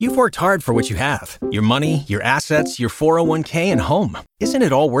You've worked hard for what you have. Your money, your assets, your 401k, and home. Isn't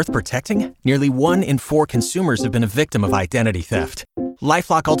it all worth protecting? Nearly 1 in 4 consumers have been a victim of identity theft.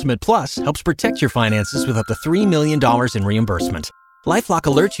 LifeLock Ultimate Plus helps protect your finances with up to $3 million in reimbursement. LifeLock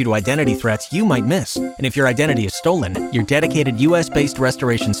alerts you to identity threats you might miss. And if your identity is stolen, your dedicated U.S.-based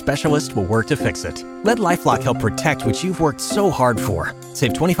restoration specialist will work to fix it. Let LifeLock help protect what you've worked so hard for.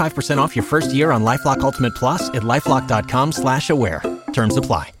 Save 25% off your first year on LifeLock Ultimate Plus at LifeLock.com/aware. Terms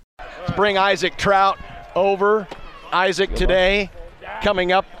apply. Let's bring Isaac Traudt over. Isaac today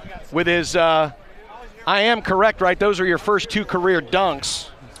coming up with his, I am correct, right? Those are your first 2 career dunks,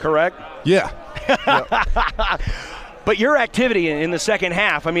 correct? Yeah. But your activity in the second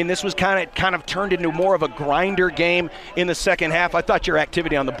half, I mean, this was kind of turned into more of a grinder game in the second half. I thought your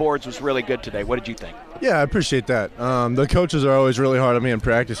activity on the boards was really good today. What did you think? Yeah, I appreciate that. The coaches are always really hard on me in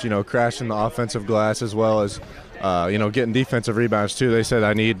practice, crashing the offensive glass as well as, getting defensive rebounds too. They said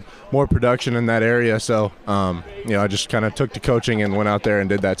I need more production in that area. So, I just kind of took to coaching and went out there and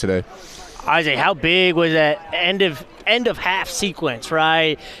did that today. Isaac, how big was that end of half sequence,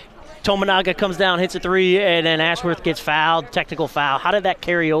 right? Tominaga comes down, hits a 3, and then Ashworth gets fouled, technical foul. How did that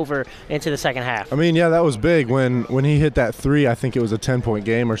carry over into the second half? I mean, yeah, that was big. When he hit that 3, I think it was a 10-point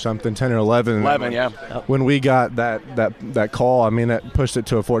game or something, 10 or 11. 11, yeah. When we got that call, I mean, that pushed it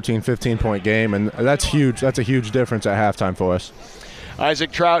to a 14, 15-point game, and that's huge. That's a huge difference at halftime for us.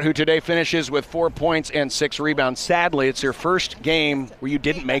 Isaac Traudt, who today finishes with 4 points and 6 rebounds. Sadly, it's your first game where you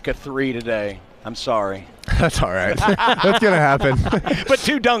didn't make a 3 today. I'm sorry. That's all right. That's going to happen. But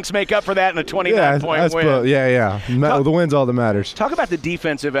 2 dunks make up for that in a 29-point win. The win's all that matters. Talk about the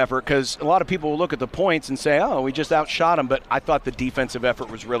defensive effort, because a lot of people will look at the points and say, oh, we just outshot them, but I thought the defensive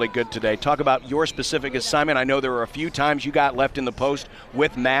effort was really good today. Talk about your specific assignment. I know there were a few times you got left in the post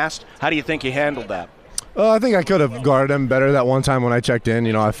with Mast. How do you think you handled that? I think I could have guarded him better that one time when I checked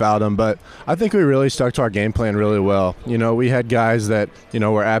in. I fouled him, but I think we really stuck to our game plan really well. We had guys that,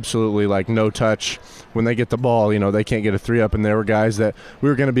 were absolutely like no touch. When they get the ball, they can't get a 3 up, and there were guys that we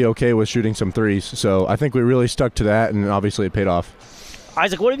were going to be okay with shooting some 3s. So I think we really stuck to that, and obviously it paid off.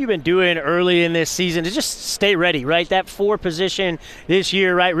 Isaac, what have you been doing early in this season to just stay ready, right? That 4 position this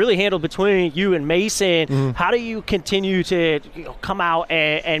year, right, really handled between you and Mason. Mm-hmm. How do you continue to come out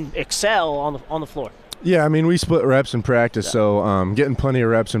and excel on the floor? Yeah, I mean, we split reps in practice, so getting plenty of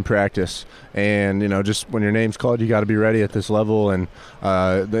reps in practice. And, just when your name's called, you got to be ready at this level. And,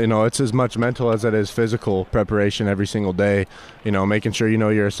 it's as much mental as it is physical preparation every single day, making sure you know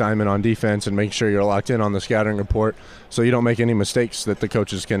your assignment on defense and making sure you're locked in on the scouting report so you don't make any mistakes that the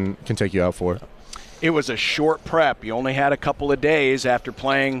coaches can take you out for. It was a short prep. You only had a couple of days after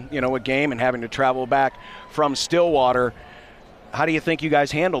playing, a game and having to travel back from Stillwater. How do you think you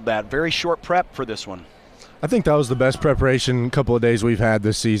guys handled that? Very short prep for this one. I think that was the best preparation couple of days we've had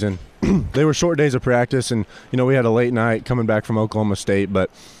this season. They were short days of practice, and, we had a late night coming back from Oklahoma State,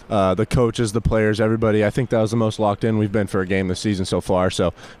 but the coaches, the players, everybody, I think that was the most locked in we've been for a game this season so far.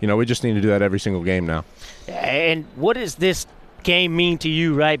 So, we just need to do that every single game now. And what does this game mean to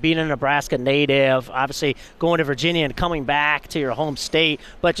you, right? Being a Nebraska native, obviously going to Virginia and coming back to your home state,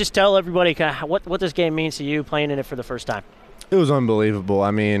 but just tell everybody kind of what this game means to you playing in it for the first time. It was unbelievable.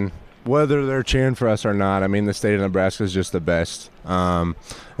 I mean, whether they're cheering for us or not, I mean, the state of Nebraska is just the best. And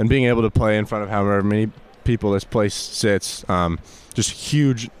being able to play in front of however many people this place sits, just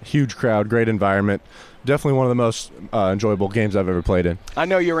huge crowd, great environment. Definitely one of the most enjoyable games I've ever played in. I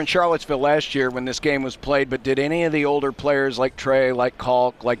know you were in Charlottesville last year when this game was played, but did any of the older players like Trey, like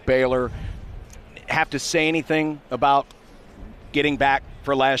Kalk, like Baylor have to say anything about getting back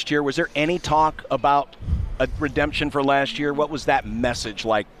for last year? Was there any talk about a redemption for last year? What was that message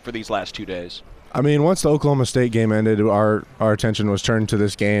like for these last 2 days? I mean, once the Oklahoma State game ended, our attention was turned to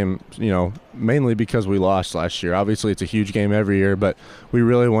this game, mainly because we lost last year. Obviously, it's a huge game every year, but we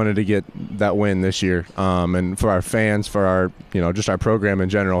really wanted to get that win this year, and for our fans, for our, just our program in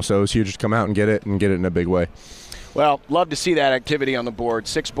general. So it was huge to come out and get it in a big way. Well, love to see that activity on the board.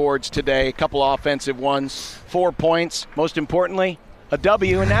 6 boards today, a couple offensive ones, 4 points. Most importantly, a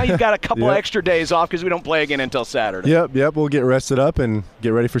W, and now you've got a couple extra days off because we don't play again until Saturday. Yep. We'll get rested up and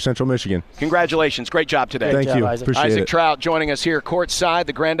get ready for Central Michigan. Congratulations. Great job today. Thank you. Isaac. Appreciate Isaac it. Traudt joining us here courtside,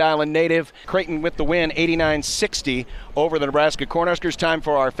 the Grand Island native. Creighton with the win, 89-60 over the Nebraska Cornhuskers. Time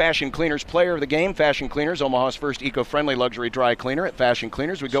for our Fashion Cleaners player of the game. Fashion Cleaners, Omaha's first eco-friendly luxury dry cleaner. At Fashion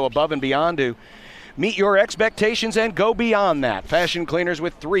Cleaners, we go above and beyond to meet your expectations and go beyond that. Fashion Cleaners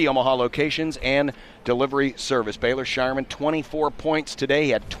with 3 Omaha locations and delivery service. Baylor Scheierman, 24 points today.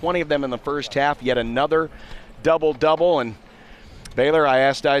 He had 20 of them in the first half. Yet another double-double. And Baylor, I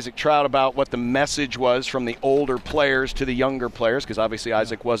asked Isaac Traudt about what the message was from the older players to the younger players, because obviously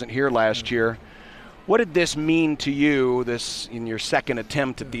Isaac wasn't here last year. What did this mean to you, this in your second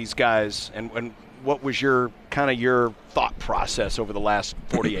attempt at these guys, and what was your thought process over the last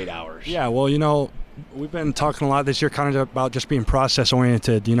 48 hours? Yeah, well, we've been talking a lot this year kind of about just being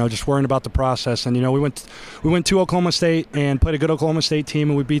process-oriented, just worrying about the process. And, we went to Oklahoma State and played a good Oklahoma State team,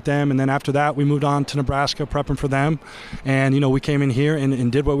 and we beat them. And then after that, we moved on to Nebraska, prepping for them. And, we came in here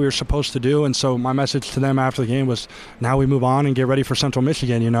and did what we were supposed to do. And so my message to them after the game was, now we move on and get ready for Central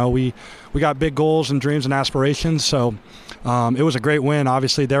Michigan. We got big goals and dreams and aspirations. So it was a great win.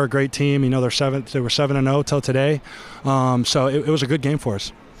 Obviously, they're a great team. They were 7-0 till today. So it was a good game for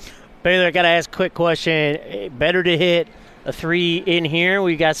us. Baylor, I got to ask a quick question. Better to hit a 3 in here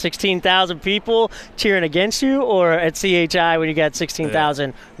where you got 16,000 people cheering against you, or at CHI when you got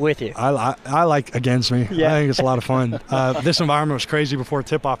 16,000 with you? I like against me. Yeah. I think it's a lot of fun. This environment was crazy before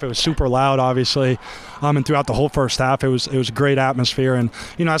tip-off. It was super loud, obviously, and throughout the whole first half, it was a great atmosphere. And,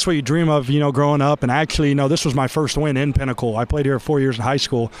 that's what you dream of, growing up. And actually, this was my first win in Pinnacle. I played here 4 years in high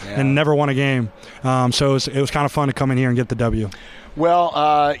school and never won a game. So it was kind of fun to come in here and get the W.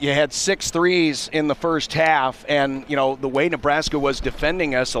 Well, you had 6 threes in the first half, and, the way Nebraska was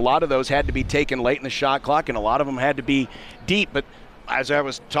defending us, a lot of those had to be taken late in the shot clock, and a lot of them had to be deep. But as I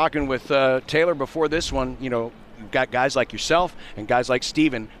was talking with Taylor before this one, you've got guys like yourself and guys like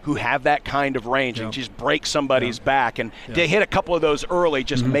Steven who have that kind of range and just break somebody's back. And to hit a couple of those early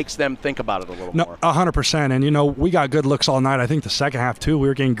just makes them think about it a little more. 100%. And, we got good looks all night. I think the second half, too, we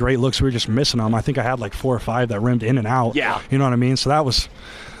were getting great looks. We were just missing them. I think I had like 4 or 5 that rimmed in and out. Yeah. You know what I mean? So that was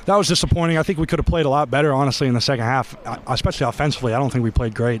disappointing. I think we could have played a lot better, honestly, in the second half, especially offensively. I don't think we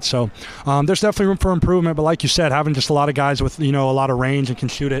played great. So there's definitely room for improvement. But like you said, having just a lot of guys with, a lot of range and can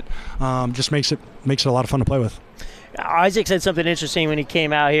shoot it just makes it a lot of fun to play with. Isaac said something interesting when he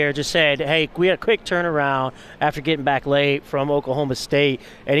came out here. Just said, hey, we had a quick turnaround after getting back late from Oklahoma State,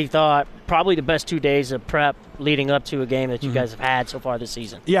 and he thought probably the best 2 days of prep leading up to a game that you guys have had so far this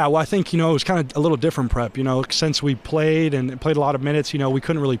season. Yeah, well, I think, it was kind of a little different prep. Since we played a lot of minutes, we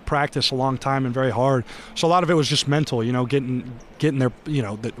couldn't really practice a long time and very hard. So a lot of it was just mental, getting their,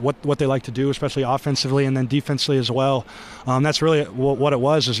 what they like to do, especially offensively and then defensively as well. That's really what it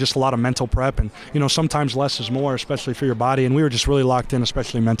was, is just a lot of mental prep. And, sometimes less is more, especially for your body. And we were just really locked in,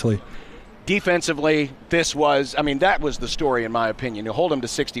 especially mentally. Defensively, that was the story in my opinion. You hold them to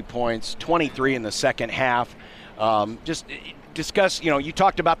 60 points, 23 in the second half. Just discuss, you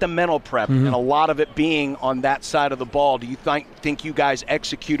talked about the mental prep and a lot of it being on that side of the ball. Do you think you guys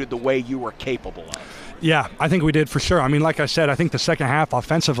executed the way you were capable of? Yeah, I think we did for sure. Like I said, I think the second half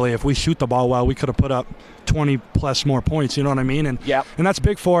offensively, if we shoot the ball well, we could have put up 20 plus more points, you know what I mean? And that's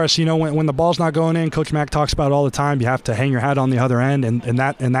big for us. When the ball's not going in, Coach Mack talks about it all the time, you have to hang your hat on the other end, and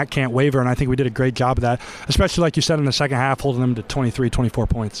that can't waver. And I think we did a great job of that, especially like you said in the second half, holding them to 23, 24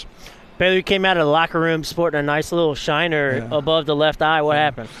 points. Baylor came out of the locker room sporting a nice little shiner above the left eye. What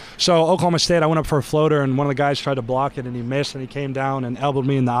happened? So Oklahoma State, I went up for a floater, and one of the guys tried to block it, and he missed, and he came down and elbowed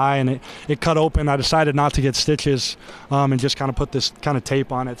me in the eye, and it cut open. I decided not to get stitches and just kind of put this kind of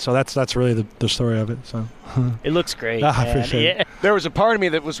tape on it. So that's really the story of it. So it looks great. I appreciate it. There was a part of me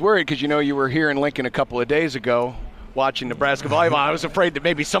that was worried because, you were here in Lincoln a couple of days ago watching Nebraska volleyball. I was afraid that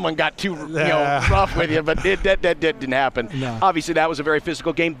maybe someone got too rough with you, but that didn't happen. No. Obviously, that was a very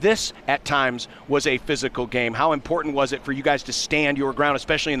physical game. This, at times, was a physical game. How important was it for you guys to stand your ground,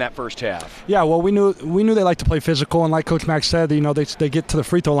 especially in that first half? Yeah, well, we knew they like to play physical, and like Coach Mack said, they get to the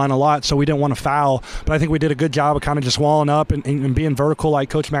free throw line a lot, so we didn't want to foul. But I think we did a good job of kind of just walling up and being vertical, like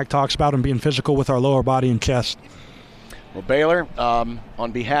Coach Mack talks about, and being physical with our lower body and chest. Well, Baylor,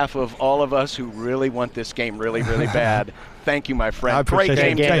 on behalf of all of us who really want this game really, really bad, thank you, my friend. Great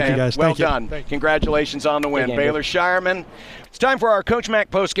game today. Thank you, guys. Well done. Congratulations on the win. Baylor Scheierman. It's time for our Coach Mack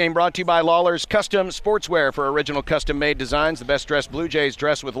postgame, brought to you by Lawler's Custom Sportswear for original custom-made designs. The best dressed Blue Jays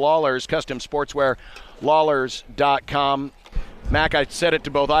dress with Lawler's Custom Sportswear, Lawlers.com. Mac, I said it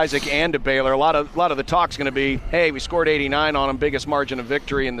to both Isaac and to Baylor. A lot of the talk's going to be, hey, we scored 89 on them, biggest margin of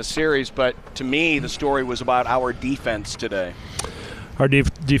victory in the series. But to me, the story was about our defense today. Our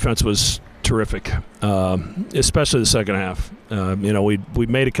defense was terrific, especially the second half. We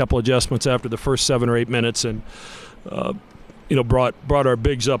made a couple adjustments after the first 7 or 8 minutes, and brought our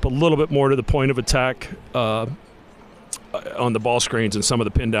bigs up a little bit more to the point of attack. on the ball screens and some of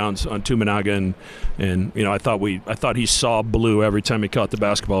the pin downs on Tumanaga, and I thought he saw blue every time he caught the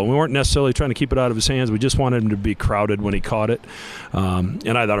basketball. We weren't necessarily trying to keep it out of his hands. We just wanted him to be crowded when he caught it,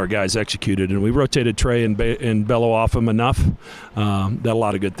 and I thought our guys executed. And we rotated Trey and Bello off him enough that a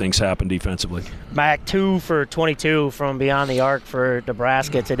lot of good things happened defensively. Mac, 2 for 22 from beyond the arc for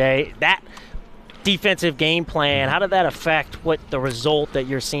Nebraska today. That defensive game plan, how did that affect the result that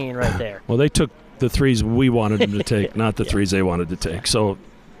you're seeing right there? Well, they took the threes we wanted them to take, not the threes they wanted to take. So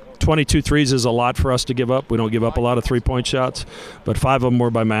 22 threes is a lot for us to give up. We don't give up a lot of three-point shots, but 5 of them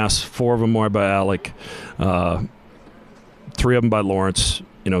were by Mass, 4 of them were by Alec, 3 of them by Lawrence.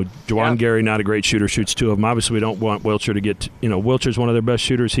 Juwan Gary, not a great shooter, shoots 2 of them. Obviously, we don't want Wilcher to get Wilcher's one of their best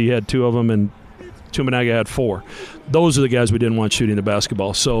shooters. He had 2 of them, and Tumanaga had 4. Those are the guys we didn't want shooting the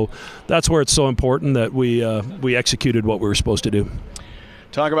basketball. So that's where it's so important that we executed what we were supposed to do.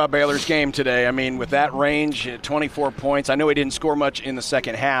 Talk about Baylor's game today. I mean, with that range, 24 points. I know he didn't score much in the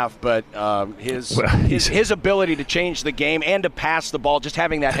second half, but his ability to change the game and to pass the ball, just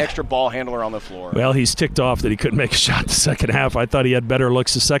having that extra ball handler on the floor. Well, he's ticked off that he couldn't make a shot the second half. I thought he had better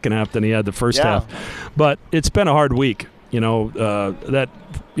looks the second half than he had the first half. But it's been a hard week.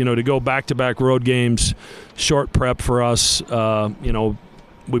 To go back-to-back road games, short prep for us.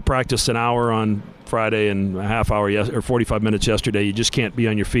 We practiced an hour on Friday and a half hour or 45 minutes yesterday. You just can't be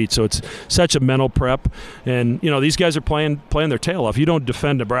on your feet. So it's such a mental prep. And, these guys are playing their tail off. You don't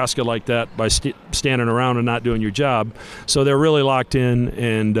defend Nebraska like that by standing around and not doing your job. So they're really locked in.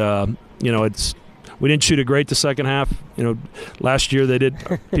 And, we didn't shoot it great the second half. Last year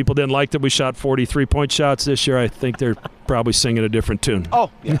people didn't like that we shot 43-point shots. This year I think they're probably singing a different tune. Oh,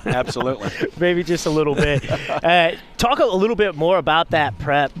 yeah, absolutely. Maybe just a little bit. Talk a little bit more about that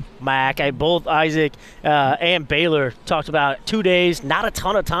prep, Mac. Both Isaac and Baylor talked about 2 days, not a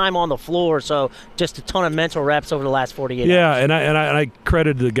ton of time on the floor, so just a ton of mental reps over the last 48 hours. Yeah, and I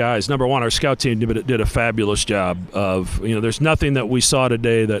credited the guys. Number one, our scout team did a fabulous job of, there's nothing that we saw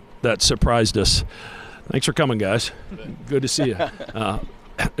today that surprised us. Thanks for coming, guys. Good to see you.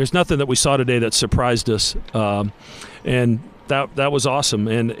 There's nothing that we saw today that surprised us, and that was awesome.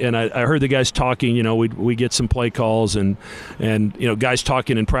 And I heard the guys talking. We get some play calls and guys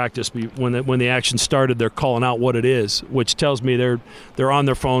talking in practice. When the action started, they're calling out what it is, which tells me they're on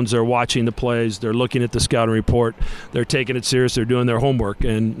their phones, they're watching the plays, they're looking at the scouting report, they're taking it serious, they're doing their homework,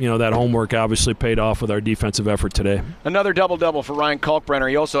 and that homework obviously paid off with our defensive effort today. Another double-double for Ryan Kalkbrenner.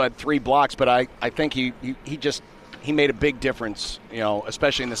 He also had 3 blocks, but I think he made a big difference,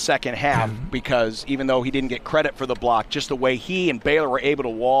 especially in the second half, because even though he didn't get credit for the block, just the way he and Baylor were able to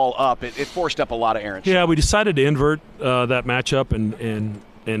wall up, it forced up a lot of errants. Yeah, we decided to invert that matchup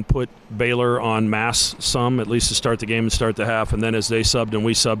and put Baylor on Mass some, at least to start the game and start the half, and then as they subbed and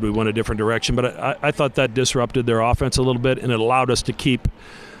we subbed, we went a different direction. But I thought that disrupted their offense a little bit, and it allowed us to keep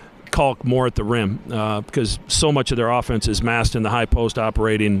Kalk more at the rim because so much of their offense is masked in the high post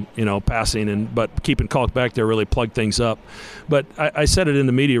operating, passing, but keeping Kalk back there really plugged things up. But I said it in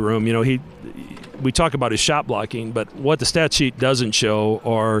the media room, we talk about his shot blocking, but what the stat sheet doesn't show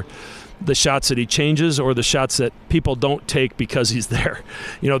are the shots that he changes or the shots that people don't take because he's there.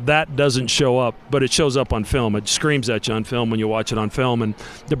 That doesn't show up, but it shows up on film. It screams at you on film when you watch it on film. And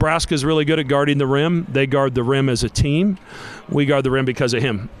Nebraska's really good at guarding the rim. They guard the rim as a team. We guard the rim because of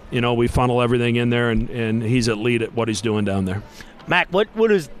him. We funnel everything in there, and he's elite at what he's doing down there. Mac, what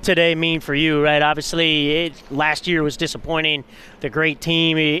does today mean for you, right? Obviously, last year was disappointing, the great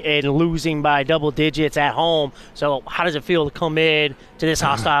team, and losing by double digits at home. So how does it feel to come in to this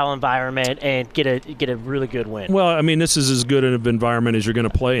hostile environment and get a really good win? Well, this is as good an environment as you're going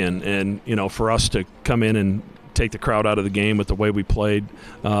to play in. And, for us to come in and take the crowd out of the game with the way we played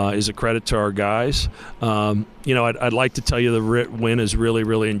is a credit to our guys. I'd like to tell you the win is really,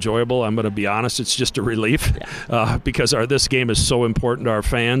 really enjoyable. I'm going to be honest, it's just a relief because this game is so important to our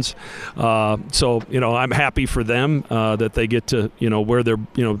fans. So I'm happy for them that they get to, wear their,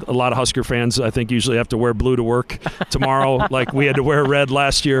 a lot of Husker fans, I think, usually have to wear blue to work tomorrow, like we had to wear red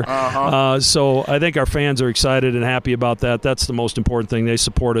last year. So I think our fans are excited and happy about that. That's the most important thing. They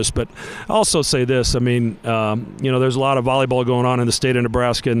support us. But I'll also say this, there's a lot of volleyball going on in the state of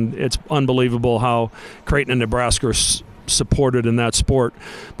Nebraska, and it's unbelievable how Creighton and Nebraska are supported in that sport.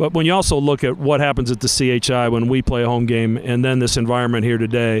 But when you also look at what happens at the CHI when we play a home game and then this environment here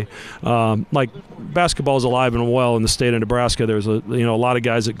today, basketball is alive and well in the state of Nebraska. There's a lot of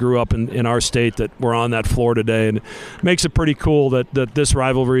guys that grew up in our state that were on that floor today, and it makes it pretty cool that this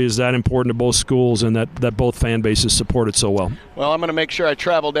rivalry is that important to both schools and that both fan bases support it so well. Well, I'm going to make sure I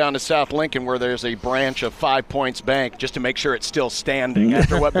travel down to South Lincoln where there's a branch of 5 Points Bank just to make sure it's still standing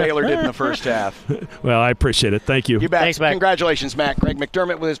after what Baylor did in the first half. Well, I appreciate it. Thank you. You bet. Thanks, Mac. Congratulations, Matt. Greg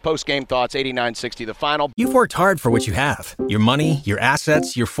McDermott with his post-game thoughts, 89-60 the final. You've worked hard for what you have. Your money, your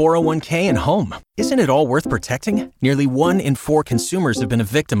assets, your 401k, and home. Isn't it all worth protecting? Nearly 1 in 4 consumers have been a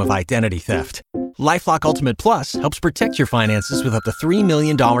victim of identity theft. LifeLock Ultimate Plus helps protect your finances with up to $3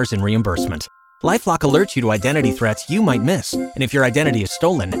 million in reimbursement. LifeLock alerts you to identity threats you might miss. And if your identity is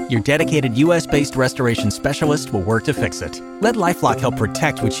stolen, your dedicated U.S.-based restoration specialist will work to fix it. Let LifeLock help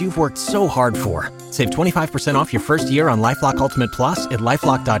protect what you've worked so hard for. Save 25% off your first year on LifeLock Ultimate Plus at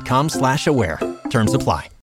LifeLock.com/aware. Terms apply.